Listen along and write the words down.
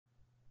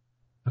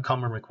A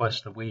common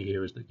request that we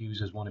hear is that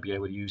users want to be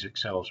able to use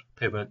Excel's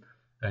pivot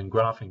and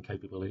graphing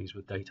capabilities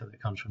with data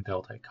that comes from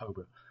Deltek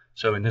Cobra.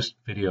 So in this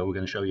video, we're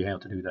going to show you how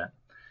to do that.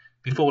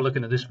 Before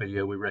looking at this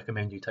video, we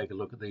recommend you take a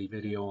look at the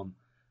video on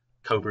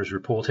Cobra's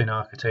reporting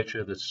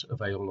architecture that's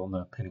available on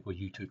the Pinnacle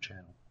YouTube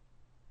channel.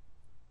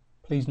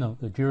 Please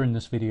note that during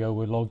this video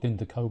we're logged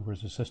into Cobra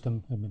as a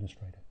system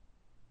administrator.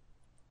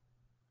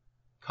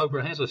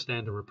 Cobra has a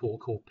standard report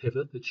called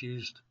Pivot that's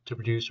used to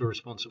produce a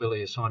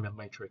responsibility assignment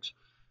matrix.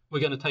 We're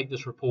going to take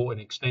this report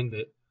and extend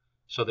it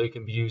so that it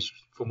can be used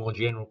for more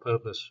general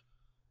purpose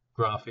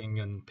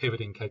graphing and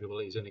pivoting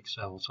capabilities in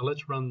Excel. So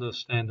let's run the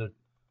standard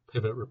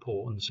pivot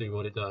report and see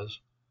what it does.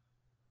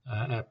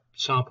 Our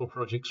sample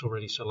project's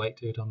already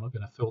selected. I'm not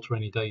going to filter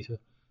any data.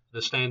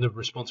 The standard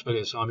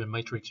responsibility assignment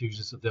matrix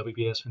uses the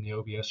WBS and the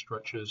OBS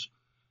structures.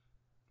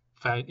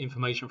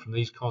 Information from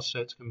these cost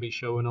sets can be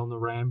shown on the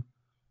RAM.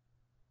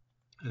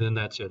 And then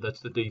that's it.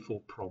 That's the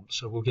default prompt.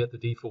 So we'll get the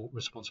default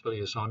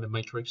responsibility assignment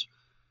matrix.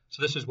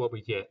 So this is what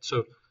we get.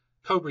 So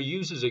Cobra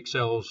uses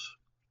Excel's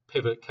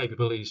pivot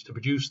capabilities to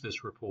produce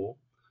this report,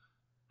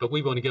 but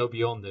we want to go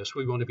beyond this.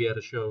 We want to be able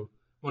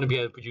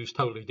to produce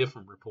totally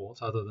different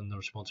reports other than the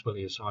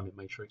responsibility assignment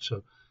matrix.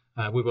 So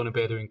we want to be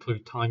able to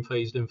include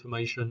time-phased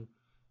information,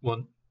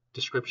 want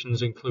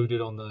descriptions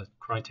included on the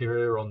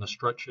criteria or on the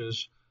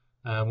structures.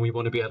 We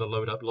want to be able to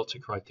load up lots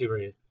of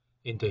criteria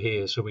into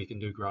here so we can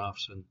do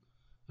graphs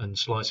and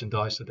slice and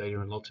dice the data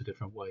in lots of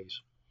different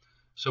ways.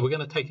 So we're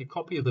going to take a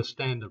copy of the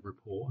standard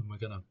report and we're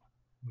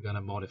going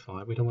to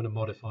modify it. We don't want to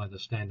modify the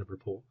standard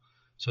report.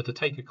 So to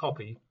take a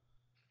copy,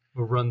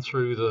 we'll run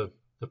through the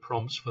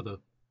prompts for the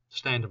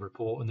standard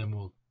report and then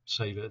we'll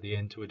save it at the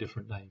end to a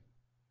different name.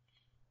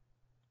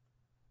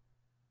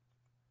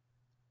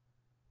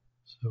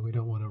 So we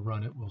don't want to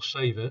run it, we'll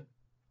save it.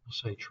 We'll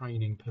say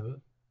training pivot.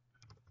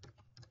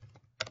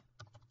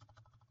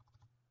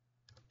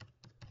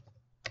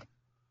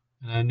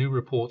 And our new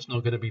report's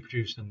not going to be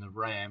produced in the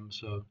RAM,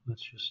 so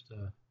let's just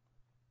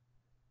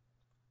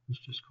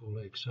call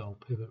it Excel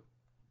pivot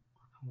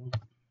report.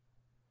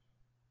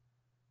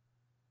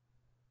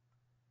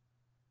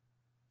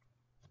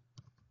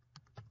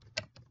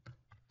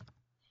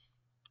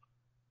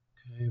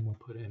 Okay, and we'll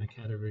put it in a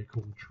category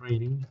called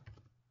training.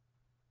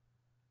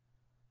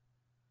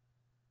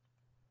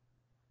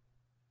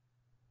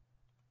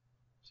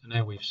 So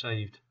now we've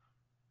saved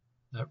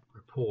that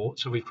report.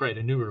 So we've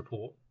created a new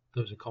report.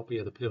 There's a copy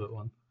of the pivot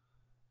one.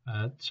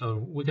 So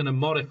we're going to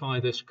modify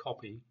this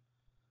copy.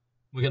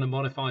 We're going to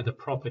modify the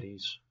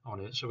properties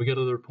on it. So we go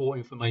to the report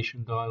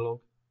information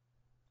dialog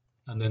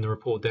and then the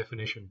report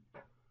definition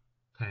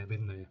tab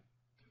in there.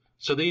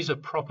 So these are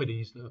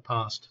properties that are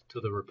passed to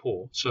the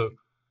report. So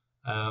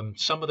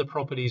some of the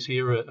properties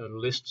here are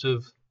lists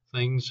of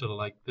things. So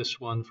like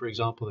this one, for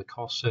example, the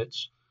cost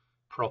sets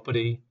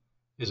property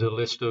is a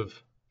list of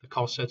the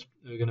cost sets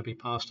that are going to be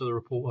passed to the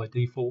report by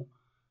default.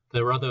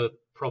 There are other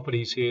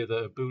properties here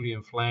that are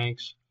Boolean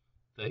flags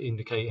that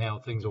indicate how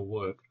things will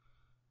work.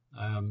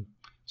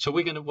 So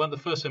one of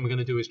the first thing we're going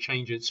to do is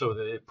change it so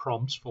that it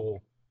prompts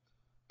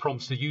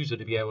the user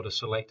to be able to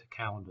select a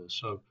calendar.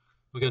 So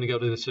we're going to go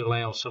to this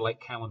allow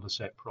select calendar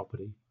set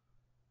property.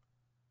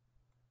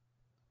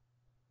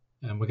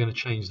 And we're going to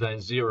change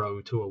that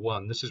 0 to a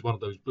 1. This is one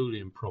of those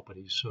Boolean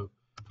properties. So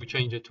if we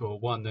change it to a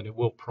 1, then it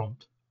will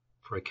prompt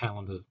for a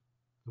calendar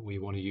that we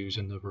want to use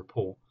in the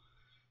report.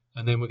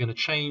 And then we're going to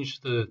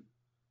change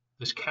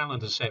this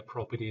calendar set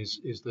property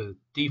is the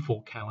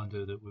default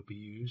calendar that would be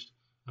used.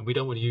 And we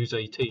don't want to use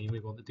 18.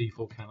 We want the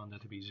default calendar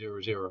to be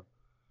 00.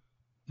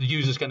 The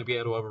user's going to be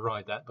able to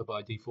override that, but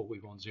by default we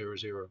want 00.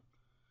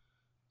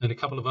 Then a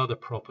couple of other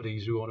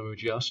properties we want to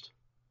adjust.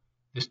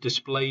 This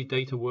display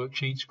data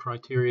worksheets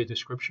criteria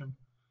description.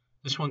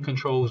 This one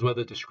controls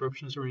whether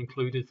descriptions are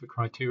included for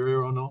criteria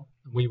or not.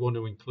 We want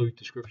to include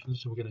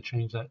descriptions, so we're going to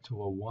change that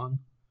to a 1.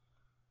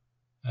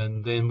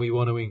 And then we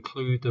want to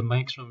include the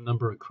maximum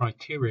number of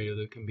criteria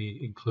that can be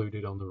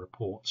included on the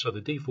report. So the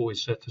default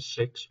is set to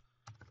 6.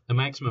 The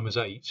maximum is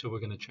 8, so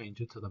we're going to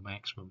change it to the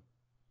maximum.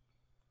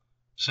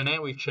 So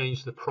now we've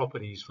changed the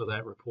properties for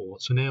that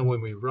report. So now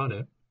when we run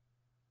it,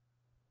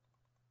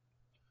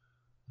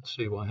 let's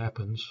see what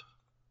happens.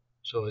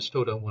 So I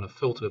still don't want to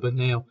filter, but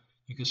now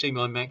you can see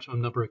my maximum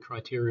number of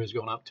criteria has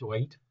gone up to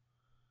 8.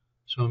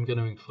 So I'm going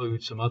to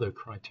include some other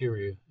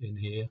criteria in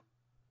here.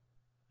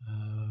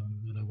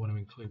 And I want to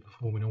include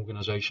performing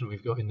organization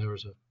we've got in there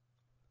as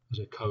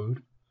a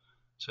code.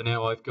 So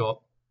now I've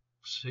got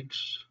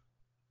 6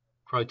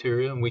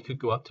 criteria, and we could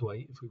go up to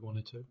 8 if we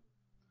wanted to.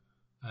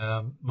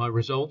 My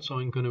results,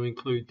 I'm going to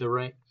include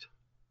direct,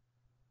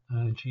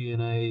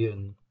 G&A,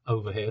 and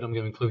overhead. I'm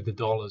going to include the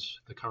dollars,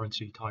 the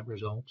currency type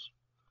results.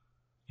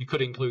 You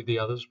could include the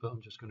others, but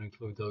I'm just going to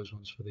include those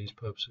ones for these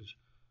purposes.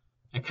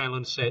 Our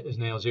calendar set is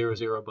now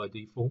 00 by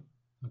default.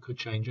 I could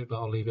change it, but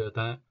I'll leave it at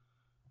that.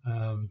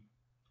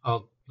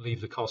 I'll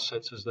leave the cost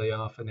sets as they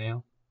are for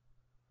now.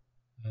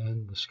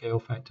 And the scale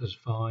factor is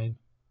fine.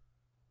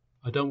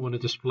 I don't want to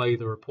display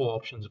the report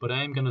options, but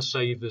I am going to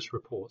save this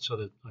report so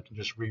that I can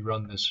just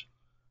rerun this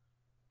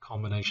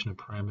combination of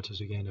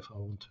parameters again if I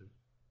want to.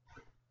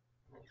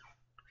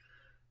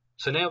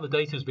 So now the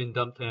data has been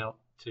dumped out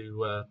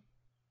to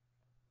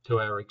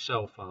our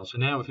Excel file. So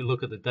now if you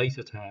look at the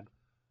data tab,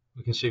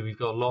 we can see we've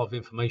got a lot of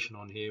information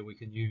on here we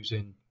can use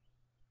in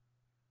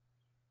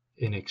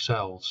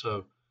Excel.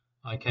 So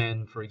I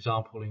can, for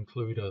example,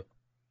 include a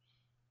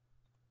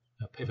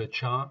pivot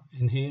chart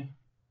in here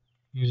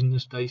using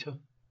this data.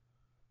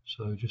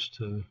 So just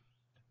to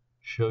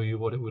show you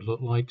what it would look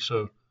like,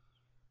 so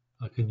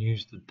I can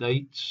use the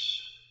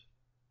dates.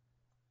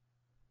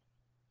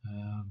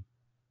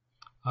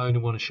 I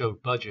only want to show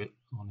budget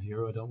on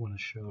here. I don't want to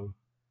show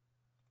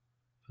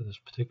for this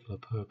particular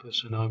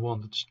purpose, and I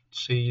want to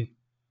see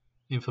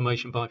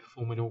information by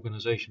performing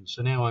organization.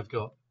 So now I've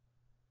got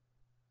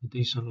a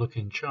decent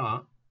looking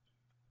chart.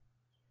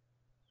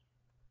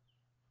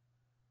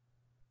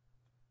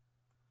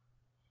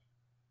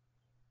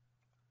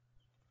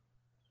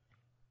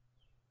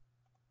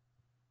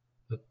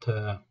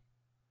 That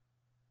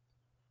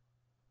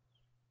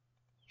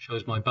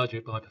shows my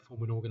budget by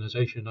performing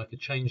organization. I could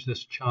change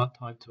this chart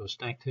type to a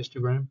stacked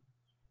histogram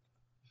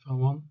if I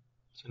want.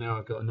 So now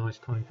I've got a nice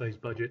time phase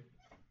budget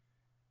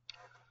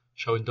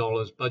showing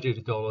dollars,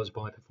 budgeted dollars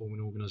by performing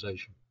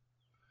organization.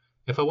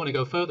 If I want to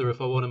go further,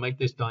 if I want to make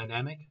this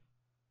dynamic,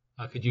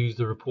 I could use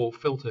the report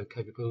filter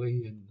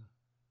capability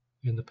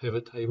in the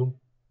pivot table.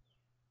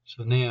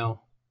 So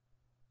now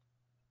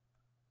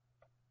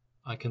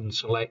I can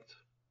select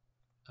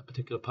a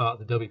particular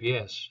part of the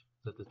WBS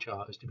that the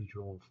chart is to be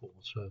drawn for.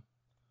 So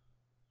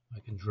I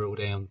can drill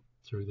down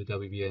through the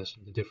WBS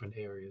into different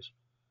areas.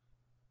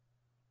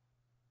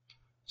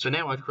 So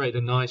now I've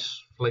created a nice,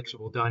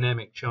 flexible,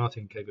 dynamic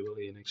charting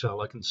capability in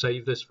Excel. I can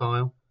save this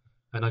file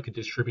and I can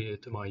distribute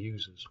it to my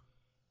users.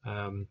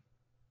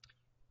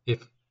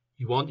 If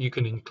you want, you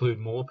can include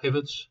more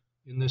pivots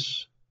in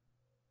this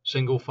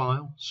single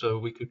file. So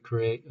we could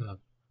create a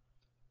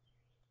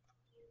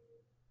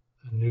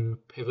new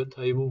pivot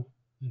table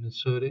and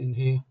insert it in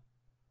here.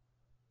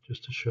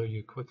 Just to show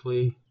you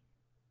quickly,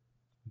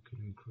 we could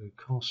include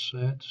cost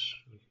sets.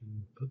 We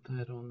can put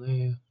that on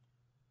there.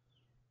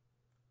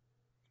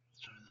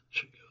 So that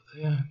should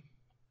go there.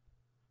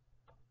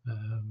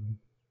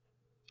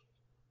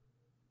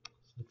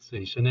 Let's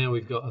see. So now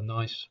we've got a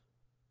nice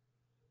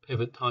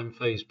pivot time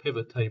phase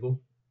pivot table.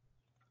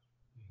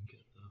 We can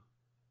get the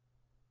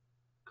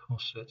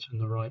cost sets in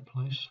the right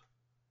place.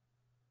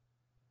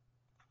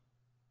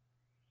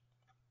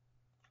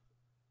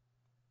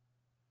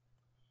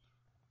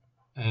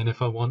 And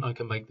if I want, I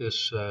can make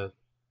this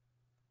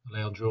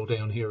allow drill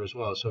down here as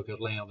well. So I could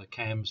allow the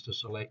cams to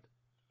select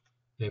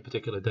their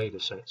particular data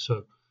set.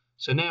 So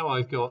now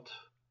I've got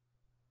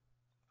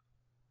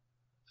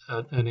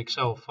an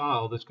Excel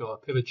file that's got a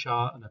pivot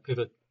chart and a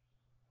pivot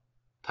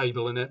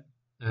table in it.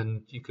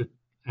 And you could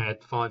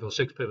add 5 or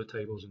 6 pivot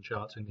tables and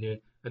charts in here,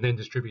 and then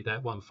distribute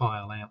that one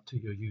file out to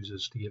your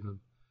users to give them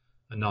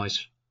a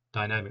nice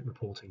dynamic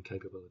reporting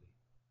capability.